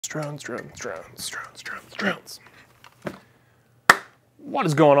Drones, drones, drones, drones, drones, drones. What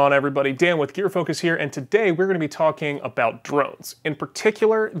is going on, everybody? Dan with Gear Focus here, and today we're going to be talking about drones, in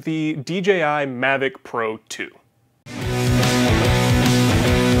particular the DJI Mavic Pro 2.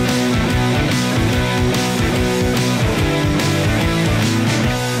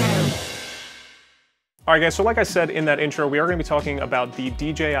 Alright guys, so like I said in that intro, we are going to be talking about the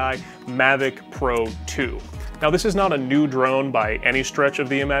DJI Mavic Pro 2. Now this is not a new drone by any stretch of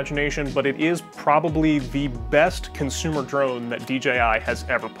the imagination, but it is probably the best consumer drone that DJI has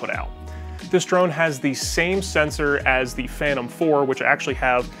ever put out. This drone has the same sensor as the Phantom 4, which I actually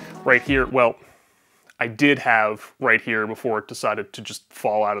have right here. Well, I did have right here before it decided to just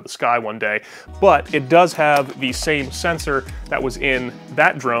fall out of the sky one day, but it does have the same sensor that was in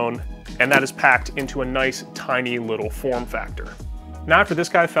that drone, and that is packed into a nice tiny little form factor. Now after this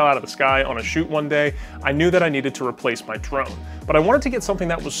guy fell out of the sky on a shoot one day, I knew that I needed to replace my drone. But I wanted to get something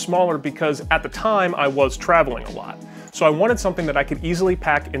that was smaller because at the time I was traveling a lot. So I wanted something that I could easily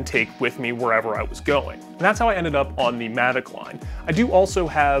pack and take with me wherever I was going. And that's how I ended up on the Mavic line. I do also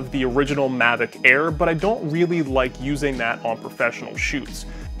have the original Mavic Air, but I don't really like using that on professional shoots.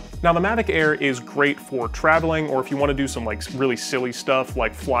 Now the Mavic Air is great for traveling, or if you want to do some like really silly stuff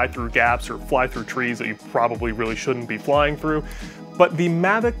like fly through gaps or fly through trees that you probably really shouldn't be flying through. But the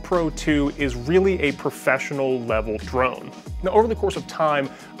Mavic Pro 2 is really a professional level drone. Now over the course of time,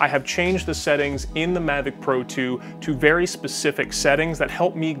 I have changed the settings in the Mavic Pro 2 to very specific settings that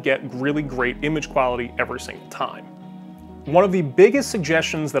help me get really great image quality every single time. One of the biggest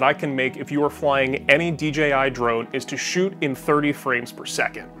suggestions that I can make if you are flying any DJI drone is to shoot in 30 frames per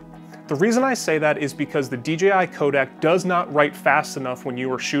second. The reason I say that is because the DJI codec does not write fast enough when you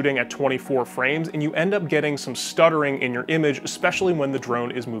are shooting at 24 frames, and you end up getting some stuttering in your image, especially when the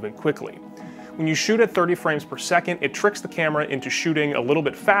drone is moving quickly. When you shoot at 30 frames per second, it tricks the camera into shooting a little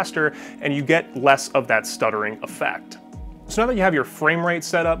bit faster, and you get less of that stuttering effect. So now that you have your frame rate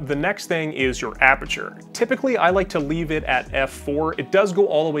set up, the next thing is your aperture. Typically, I like to leave it at f4. It does go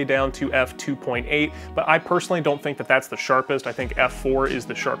all the way down to f2.8, but I personally don't think that that's the sharpest. I think f4 is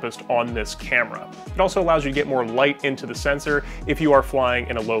the sharpest on this camera. It also allows you to get more light into the sensor if you are flying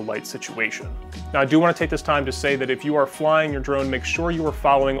in a low light situation. Now, I do want to take this time to say that if you are flying your drone, make sure you are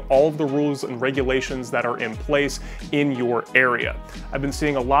following all of the rules and regulations that are in place in your area. I've been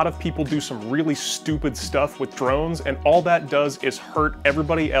seeing a lot of people do some really stupid stuff with drones, and all that does is hurt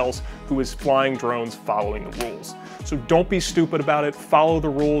everybody else who is flying drones following the rules. So don't be stupid about it, follow the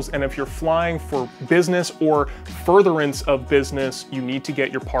rules, and if you're flying for business or furtherance of business, you need to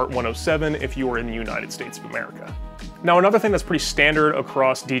get your Part 107 if you are in the United States of America. Now another thing that's pretty standard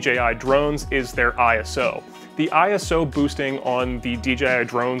across DJI drones is their ISO. The ISO boosting on the DJI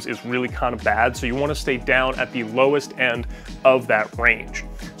drones is really kind of bad, so you want to stay down at the lowest end of that range.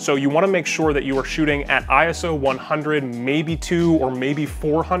 So you want to make sure that you are shooting at ISO 100, maybe 2 or maybe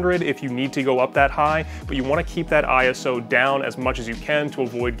 400 if you need to go up that high, but you want to keep that ISO down as much as you can to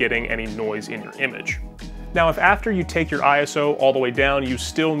avoid getting any noise in your image. Now, if after you take your ISO all the way down, you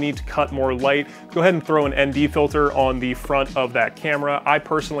still need to cut more light, go ahead and throw an ND filter on the front of that camera. I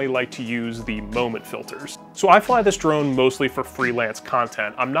personally like to use the moment filters. So I fly this drone mostly for freelance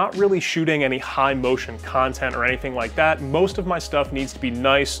content. I'm not really shooting any high motion content or anything like that. Most of my stuff needs to be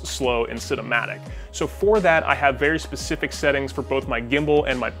nice, slow, and cinematic. So for that, I have very specific settings for both my gimbal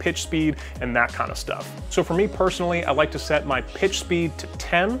and my pitch speed and that kind of stuff. So for me personally, I like to set my pitch speed to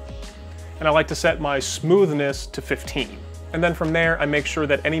 10, and I like to set my smoothness to 15. And then from there, I make sure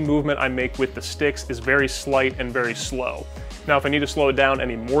that any movement I make with the sticks is very slight and very slow. Now, if I need to slow it down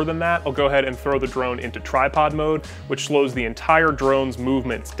any more than that, I'll go ahead and throw the drone into tripod mode, which slows the entire drone's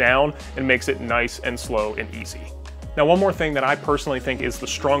movements down and makes it nice and slow and easy. Now, one more thing that I personally think is the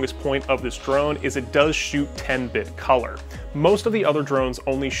strongest point of this drone is it does shoot 10-bit color. Most of the other drones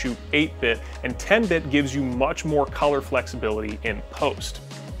only shoot 8-bit, and 10-bit gives you much more color flexibility in post.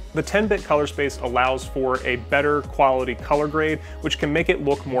 The 10-bit color space allows for a better quality color grade, which can make it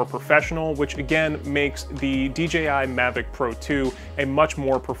look more professional, which again makes the DJI Mavic Pro 2 a much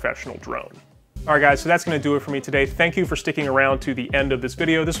more professional drone. Alright guys, so that's going to do it for me today. Thank you for sticking around to the end of this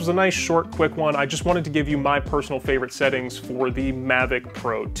video. This was a nice, short, quick one. I just wanted to give you my personal favorite settings for the Mavic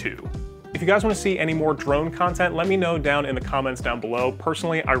Pro 2. If you guys want to see any more drone content, let me know down in the comments down below.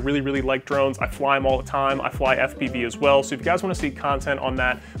 Personally, I really like drones. I fly them all the time. I fly FPV as well. So if you guys want to see content on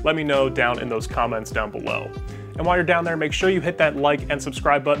that, let me know down in those comments down below. And while you're down there, make sure you hit that like and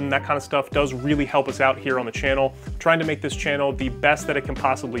subscribe button. That kind of stuff does really help us out here on the channel. I'm trying to make this channel the best that it can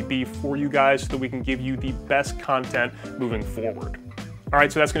possibly be for you guys so that we can give you the best content moving forward. All right,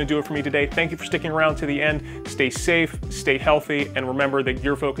 so that's going to do it for me today. Thank you for sticking around to the end. Stay safe, stay healthy, and remember that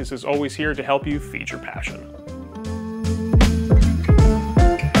Gear Focus is always here to help you feed your passion.